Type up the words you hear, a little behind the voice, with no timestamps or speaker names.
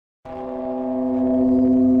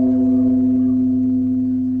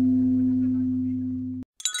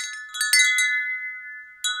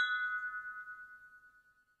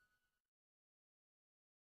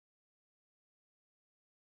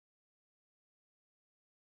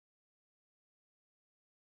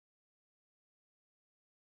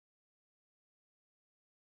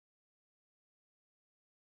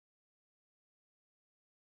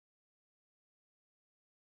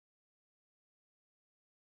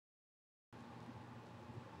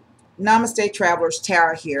Namaste Travelers,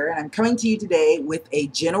 Tara here, and I'm coming to you today with a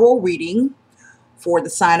general reading for the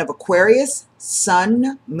sign of Aquarius,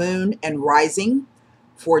 Sun, Moon, and Rising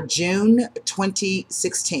for June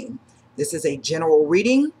 2016. This is a general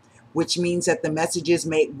reading, which means that the messages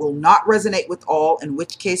will not resonate with all, in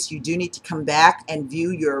which case you do need to come back and view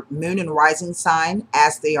your Moon and Rising sign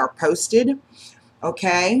as they are posted.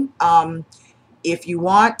 Okay? If you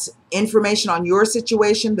want information on your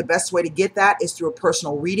situation, the best way to get that is through a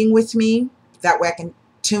personal reading with me. That way I can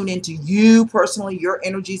tune into you personally, your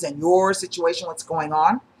energies and your situation, what's going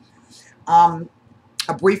on.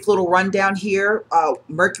 A brief little rundown here.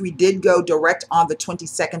 Mercury did go direct on the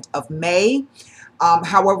 22nd of May.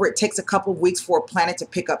 However, it takes a couple of weeks for a planet to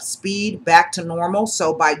pick up speed back to normal.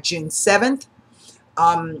 So by June 7th,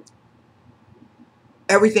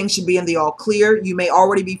 everything should be in the all clear. You may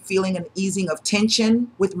already be feeling an easing of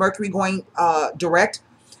tension with Mercury going direct,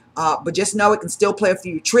 but just know it can still play a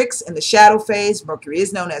few tricks in the shadow phase. Mercury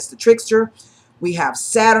is known as the trickster. We have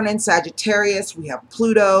Saturn in Sagittarius. We have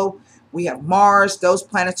Pluto. We have Mars. Those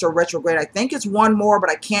planets are retrograde. I think it's one more, but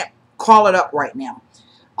I can't call it up right now.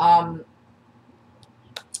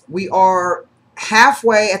 We are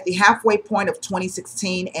halfway at the halfway point of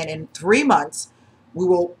 2016, and in 3 months, we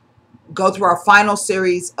will go through our final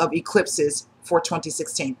series of eclipses for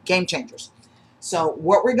 2016, game changers. So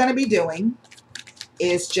what we're going to be doing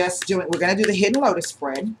is we're going to do the hidden lotus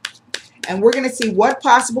spread, and we're going to see what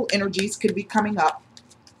possible energies could be coming up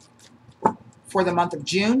for the month of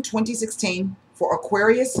June 2016 for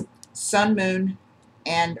Aquarius, Sun, Moon,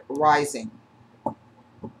 and Rising.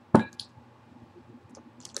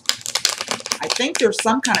 I think there's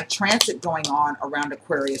some kind of transit going on around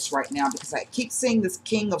Aquarius right now because I keep seeing this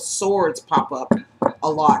King of Swords pop up a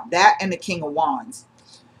lot. That and the King of Wands.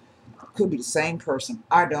 Could be the same person.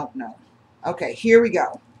 I don't know. Okay, here we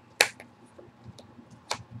go.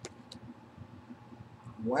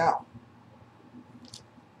 Well.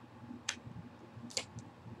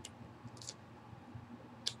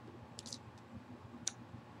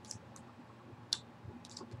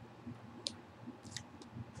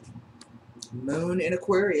 Moon in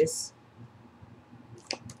Aquarius.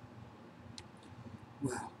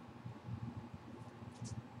 Wow.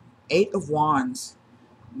 8 of Wands.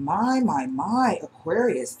 My,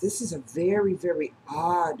 Aquarius. This is a very, very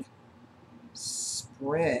odd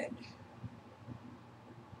spread.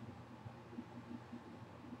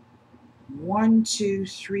 1, 2,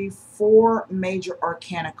 3, 4 major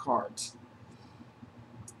arcana cards.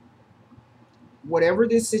 Whatever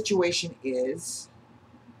this situation is,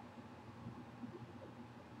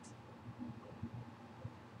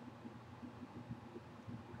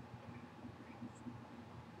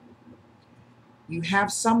 you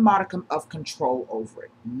have some modicum of control over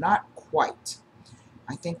it. Not quite.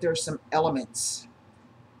 I think there are some elements.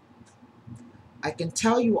 I can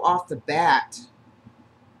tell you off the bat,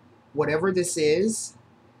 whatever this is,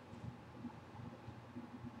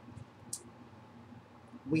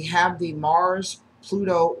 we have the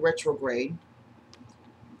Mars-Pluto retrograde.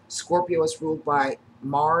 Scorpio is ruled by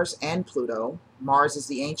Mars and Pluto. Mars is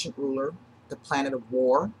the ancient ruler, the planet of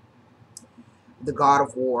war, the god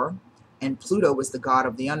of war. And Pluto is the god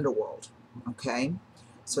of the underworld. Okay,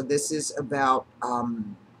 so this is about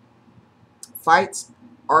fights,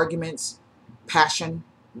 arguments, passion,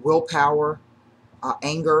 willpower,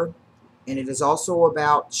 anger, and it is also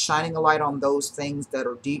about shining a light on those things that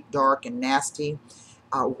are deep, dark, and nasty,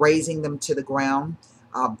 raising them to the ground,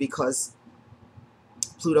 because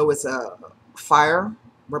Pluto is a fire,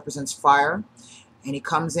 represents fire, and he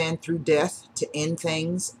comes in through death to end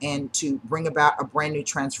things and to bring about a brand new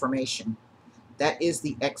transformation. That is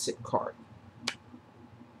the exit card.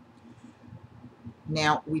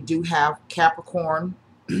 Now, we do have Capricorn,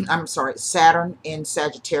 Saturn in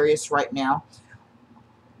Sagittarius right now.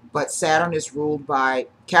 But Capricorn is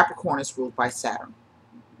ruled by Saturn.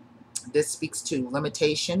 This speaks to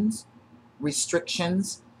limitations,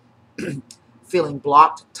 restrictions, feeling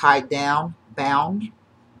blocked, tied down, bound.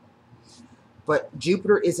 But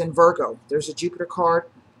Jupiter is in Virgo. There's a Jupiter card,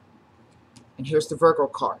 and here's the Virgo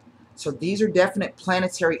card. So these are definite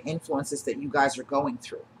planetary influences that you guys are going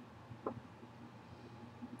through.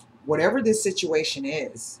 Whatever this situation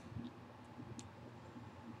is,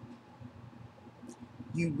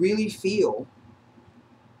 you really feel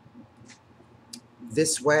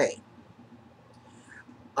this way.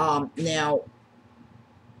 Now,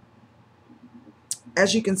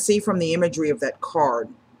 as you can see from the imagery of that card,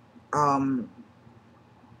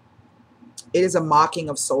 it is a mocking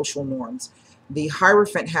of social norms. The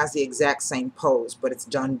Hierophant has the exact same pose, but it's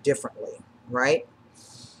done differently, right?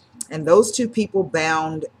 And those two people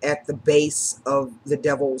bound at the base of the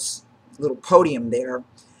devil's little podium there,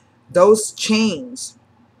 those chains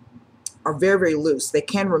are very, very loose. They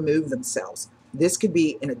can remove themselves. This could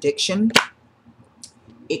be an addiction.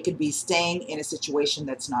 It could be staying in a situation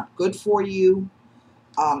that's not good for you.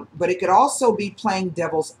 But it could also be playing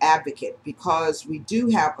devil's advocate, because we do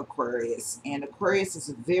have Aquarius, and Aquarius is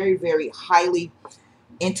a very, very highly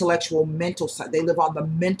intellectual, mental side. They live on the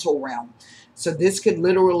mental realm. So this could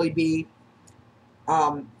literally be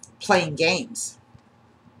playing games,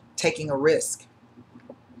 taking a risk.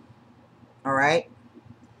 All right?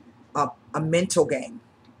 A mental game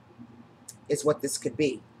is what this could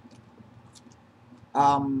be.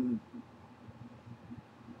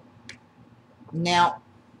 Now,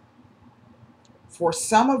 for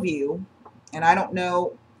some of you, and I don't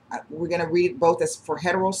know, we're going to read both as for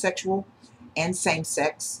heterosexual and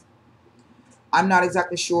same-sex. I'm not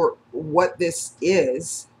exactly sure what this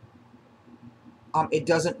is. It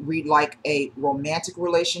doesn't read like a romantic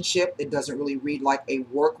relationship. It doesn't really read like a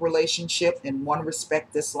work relationship. In one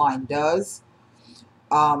respect, this line does.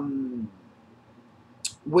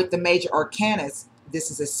 With the major arcanas,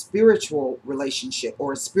 this is a spiritual relationship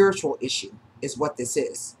or a spiritual issue is what this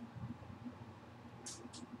is.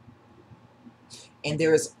 And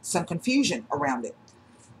there is some confusion around it.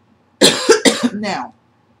 Now,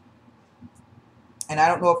 and I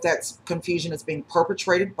don't know if that confusion is being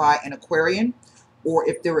perpetrated by an Aquarian, or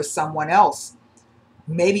if there is someone else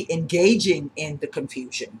maybe engaging in the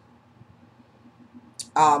confusion.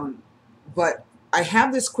 But I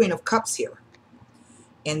have this Queen of Cups here,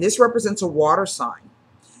 and this represents a water sign.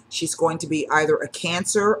 She's going to be either a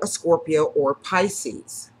Cancer, a Scorpio, or a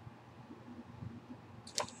Pisces.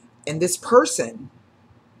 And this person,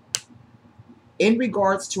 in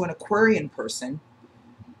regards to an Aquarian person,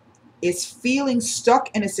 is feeling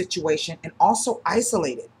stuck in a situation and also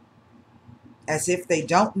isolated, as if they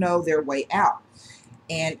don't know their way out.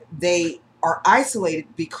 And they are isolated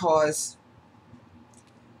because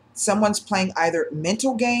someone's playing either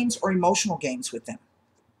mental games or emotional games with them.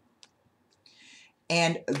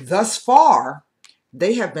 And thus far,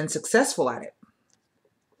 they have been successful at it.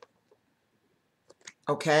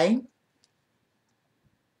 Okay?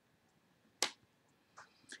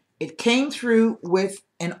 It came through with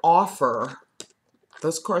an offer.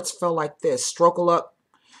 Those cards fell like this. Stroke of luck,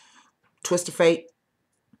 twist of fate,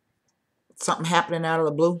 something happening out of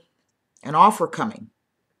the blue, an offer coming.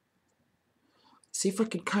 See if I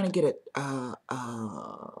can kind of get a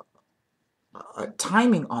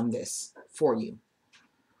timing on this for you.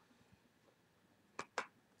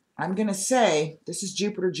 I'm going to say, this is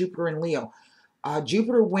Jupiter and Leo.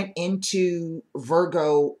 Jupiter went into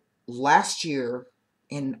Virgo last year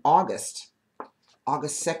in August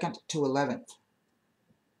 2nd to 11th.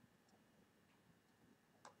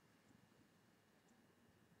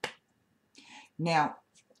 Now,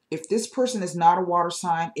 if this person is not a water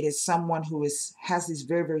sign, it is someone who has these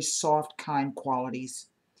very, very soft, kind qualities.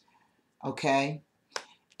 Okay?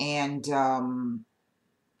 And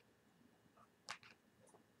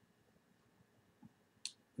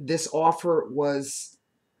this offer was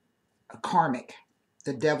karmic,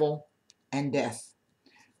 the devil and death,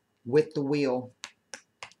 with the wheel,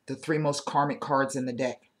 the three most karmic cards in the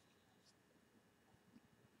deck.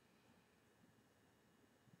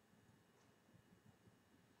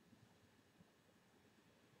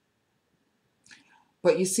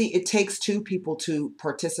 But you see, it takes two people to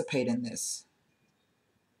participate in this,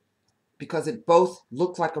 because it both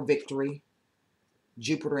looked like a victory.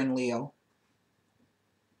 Jupiter and Leo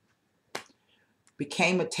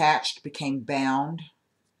became attached, became bound,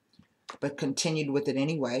 but continued with it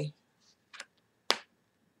anyway.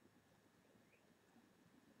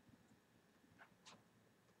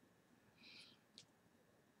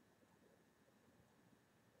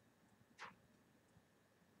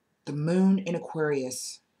 The moon in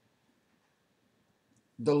Aquarius,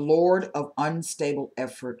 the Lord of unstable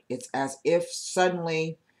effort. It's as if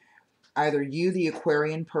suddenly either you, the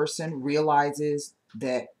Aquarian person, realizes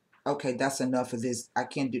that, okay, that's enough of this. I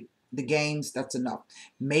can't do the games. That's enough.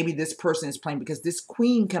 Maybe this person is playing, because this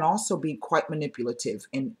queen can also be quite manipulative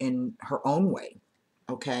in her own way.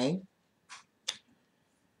 Okay.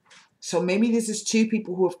 So maybe this is two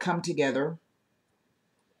people who have come together.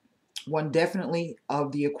 One definitely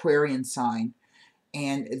of the Aquarian sign,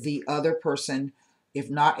 and the other person, if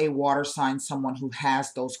not a water sign, someone who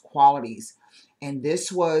has those qualities. And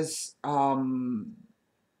this was,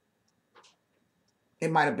 it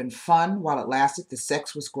might have been fun while it lasted. The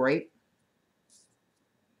sex was great.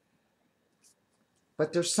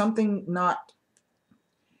 But there's something not,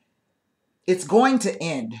 it's going to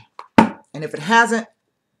end. And if it hasn't,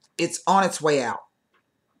 it's on its way out.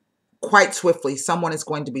 quite swiftly. Someone is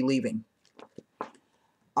going to be leaving.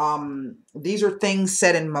 These are things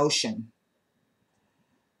set in motion.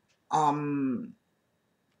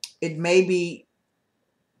 It may be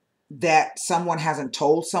that someone hasn't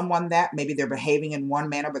told someone that. Maybe they're behaving in one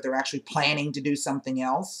manner, but they're actually planning to do something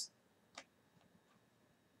else.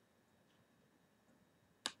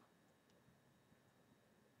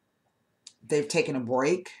 They've taken a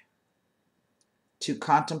break to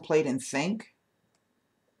contemplate and think.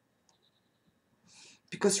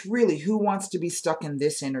 Because really, who wants to be stuck in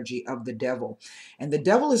this energy of the devil? And the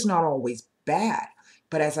devil is not always bad.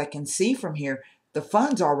 But as I can see from here, the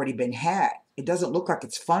fun's already been had. It doesn't look like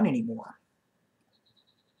it's fun anymore.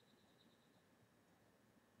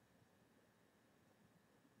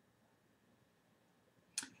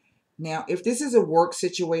 Now, if this is a work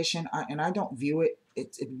situation, and I don't view it,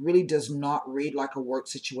 it really does not read like a work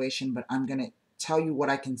situation, but I'm going to tell you what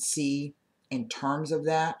I can see in terms of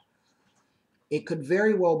that. It could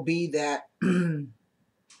very well be that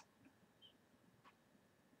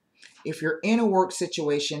if you're in a work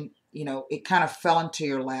situation, you know, it kind of fell into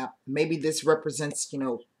your lap. Maybe this represents, you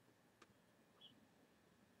know,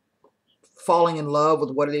 falling in love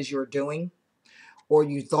with what it is you're doing, or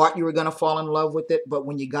you thought you were going to fall in love with it, but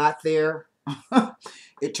when you got there,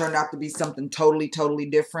 it turned out to be something totally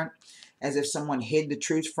different, as if someone hid the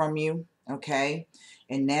truth from you, okay?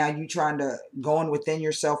 And now you're trying to go in within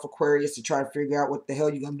yourself, Aquarius, to try to figure out what the hell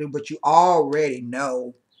you're going to do, but you already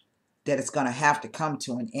know that it's going to have to come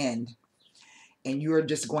to an end, and you're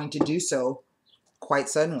just going to do so quite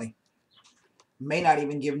suddenly. May not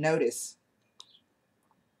even give notice.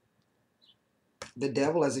 The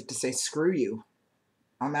devil, as if to say, screw you.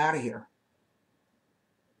 I'm out of here.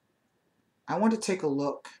 I want to take a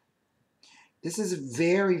look. This is a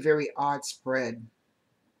very odd spread,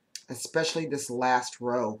 especially this last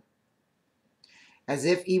row. As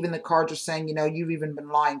if even the cards are saying, you know, you've even been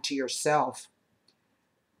lying to yourself.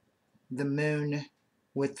 The moon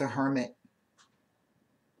with the hermit.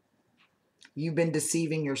 You've been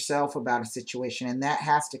deceiving yourself about a situation, and that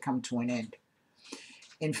has to come to an end.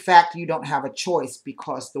 In fact, you don't have a choice,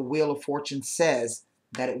 because the Wheel of Fortune says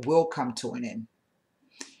that it will come to an end.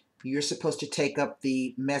 You're supposed to take up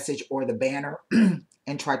the message or the banner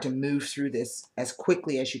and try to move through this as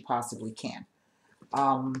quickly as you possibly can.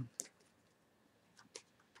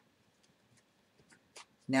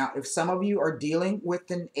 Now, if some of you are dealing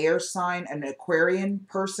with an air sign, an Aquarian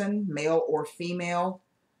person, male or female,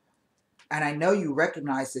 and I know you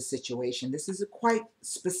recognize this situation, this is a quite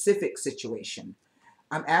specific situation.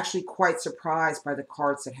 I'm actually quite surprised by the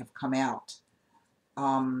cards that have come out.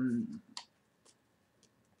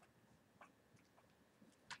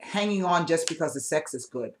 Hanging on just because the sex is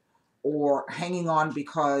good, or hanging on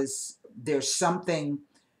because there's something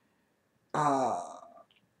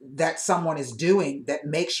that someone is doing that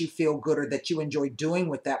makes you feel good, or that you enjoy doing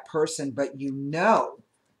with that person, but you know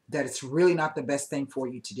that it's really not the best thing for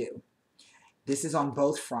you to do. This is on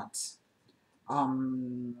both fronts.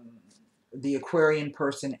 The Aquarian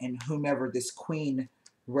person and whomever this queen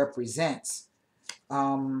represents.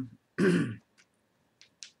 Moon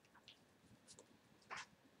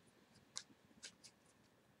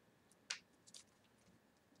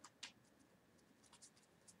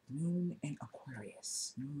and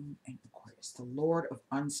Aquarius. Moon and Aquarius. The Lord of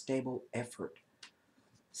unstable effort.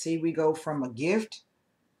 See, we go from a gift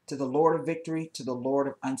to the Lord of victory to the Lord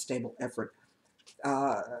of unstable effort.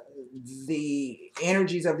 The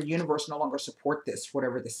energies of the universe no longer support this,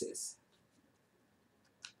 whatever this is.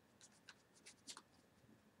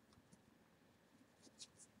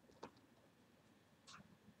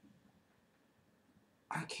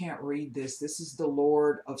 I can't read this. This is the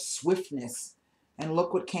Lord of swiftness. And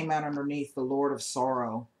look what came out underneath, the Lord of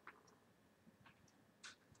sorrow.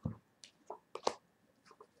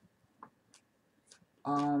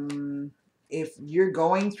 If you're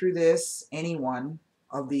going through this, anyone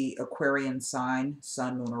of the Aquarian sign,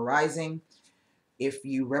 Sun, Moon, or Rising, if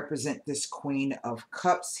you represent this Queen of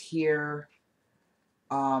Cups here,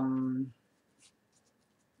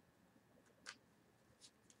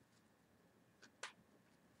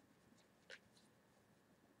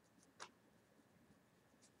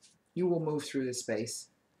 you will move through this space.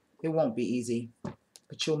 It won't be easy,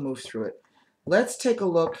 but you'll move through it. Let's take a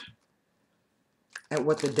look at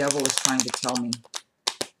what the devil is trying to tell me.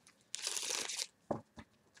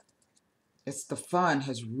 It's the fun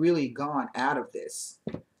has really gone out of this.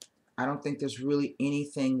 I don't think there's really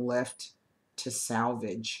anything left to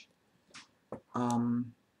salvage. It's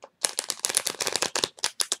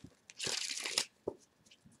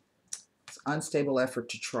unstable effort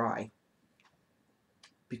to try,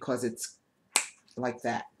 because it's like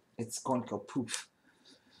that. It's going to go poof.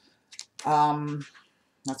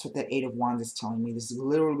 That's what that Eight of Wands is telling me. This is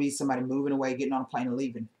literally somebody moving away, getting on a plane and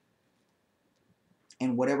leaving.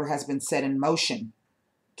 And whatever has been set in motion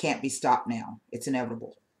can't be stopped now. It's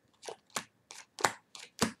inevitable.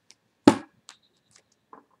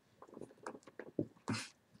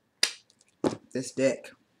 This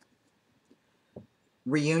deck.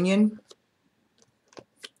 Reunion.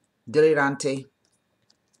 Delirante.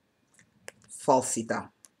 Falsita.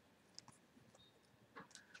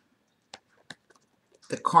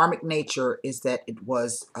 The karmic nature is that it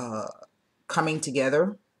was coming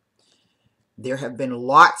together. There have been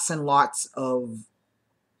lots and lots of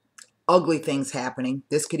ugly things happening.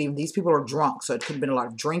 These people are drunk, so it could have been a lot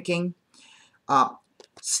of drinking,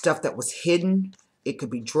 stuff that was hidden. It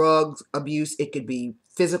could be drug abuse. It could be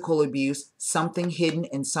physical abuse, something hidden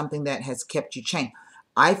and something that has kept you chained.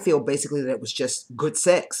 I feel basically that it was just good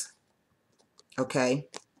sex, okay?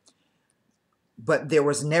 But there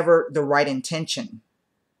was never the right intention.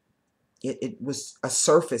 It was a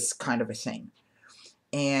surface kind of a thing.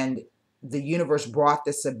 And the universe brought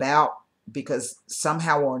this about because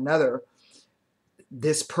somehow or another,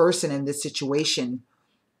 this person in this situation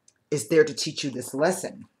is there to teach you this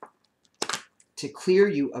lesson, to clear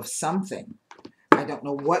you of something. I don't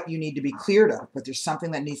know what you need to be cleared of, but there's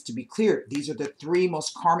something that needs to be cleared. These are the three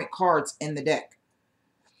most karmic cards in the deck.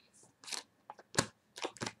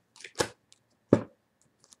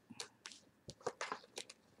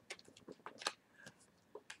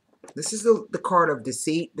 This is the card of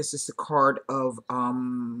deceit. This is the card of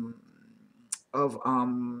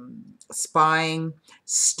spying,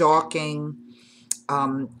 stalking,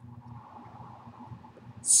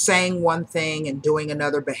 saying one thing and doing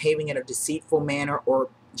another, behaving in a deceitful manner, or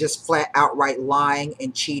just flat outright lying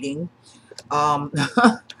and cheating. I've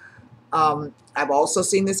also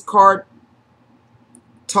seen this card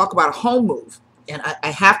talk about a home move, and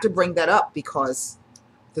I have to bring that up because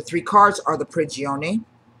the three cards are the Prigione,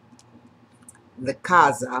 the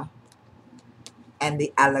Casa, and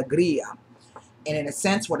the Alegria. And in a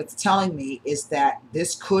sense, what it's telling me is that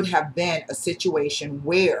this could have been a situation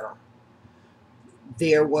where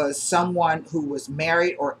there was someone who was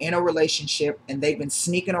married or in a relationship and they've been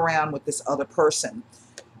sneaking around with this other person.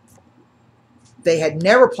 They had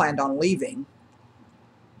never planned on leaving,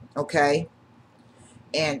 okay?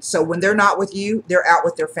 And so when they're not with you, they're out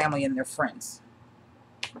with their family and their friends.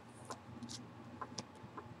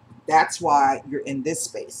 That's why you're in this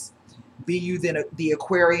space. Be you then the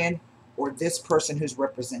Aquarian or this person who's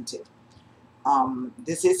represented.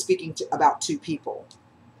 This is speaking about two people.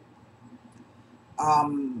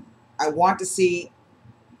 I want to see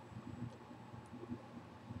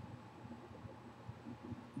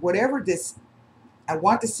whatever this, I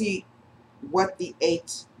want to see what the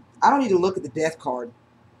eight, I don't need to look at the death card.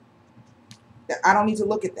 I don't need to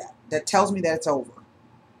look at that. That tells me that it's over.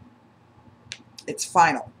 It's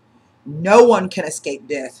final. No one can escape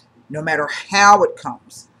death, no matter how it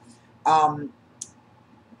comes.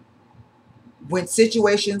 When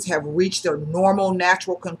situations have reached their normal,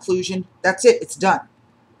 natural conclusion, that's it. It's done.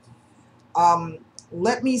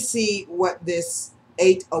 Let me see what this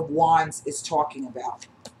Eight of Wands is talking about.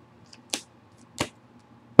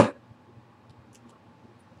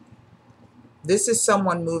 This is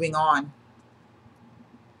someone moving on.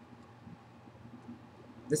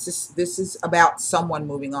 This is about someone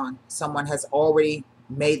moving on. Someone has already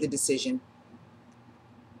made the decision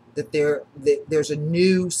that there's a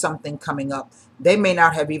new something coming up. They may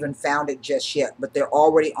not have even found it just yet, but they're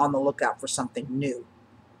already on the lookout for something new.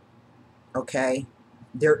 Okay?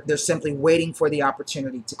 They're simply waiting for the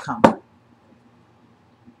opportunity to come.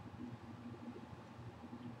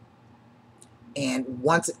 And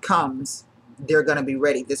once it comes, they're going to be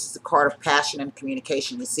ready. This is the card of passion and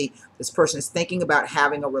communication. You see, this person is thinking about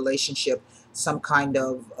having a relationship, some kind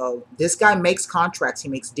of this guy makes contracts. He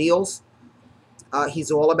makes deals.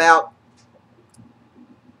 He's all about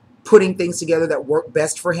putting things together that work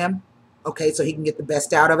best for him. Okay, so he can get the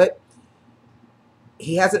best out of it.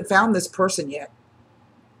 He hasn't found this person yet.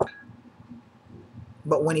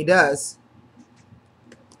 But when he does,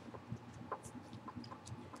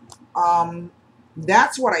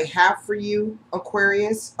 that's what I have for you,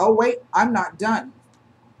 Aquarius. Oh, wait, I'm not done.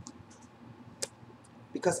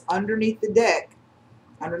 Because underneath the deck,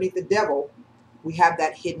 underneath the devil, we have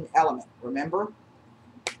that hidden element. Remember?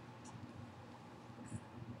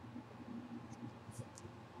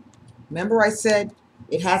 Remember I said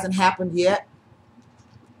it hasn't happened yet?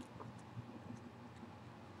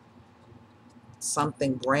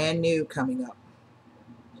 Something brand new coming up.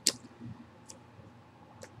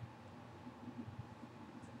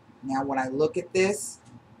 Now, when I look at this,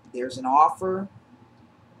 There's an offer,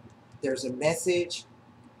 there's a message,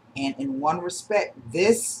 and in one respect,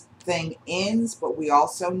 this thing ends, but we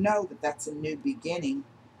also know that that's a new beginning.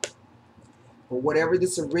 But whatever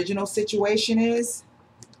this original situation is,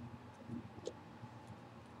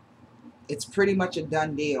 it's pretty much a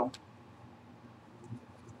done deal.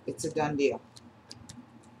 It's a done deal.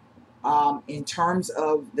 In terms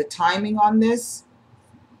of the timing on this,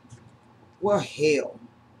 well, hell,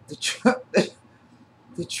 the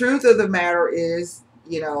truth of the matter is,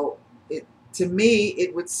 you know, to me,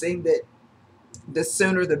 it would seem that the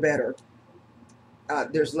sooner the better.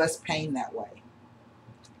 There's less pain that way.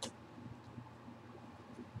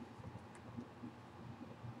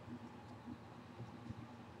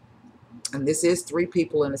 And this is 3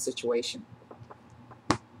 people in a situation,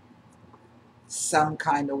 some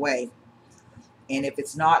kind of way. And if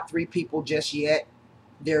it's not 3 people just yet,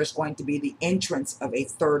 there's going to be the entrance of a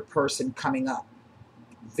 3rd person coming up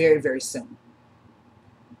very, very soon.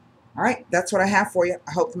 All right, that's what I have for you.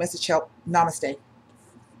 I hope the message helped. Namaste.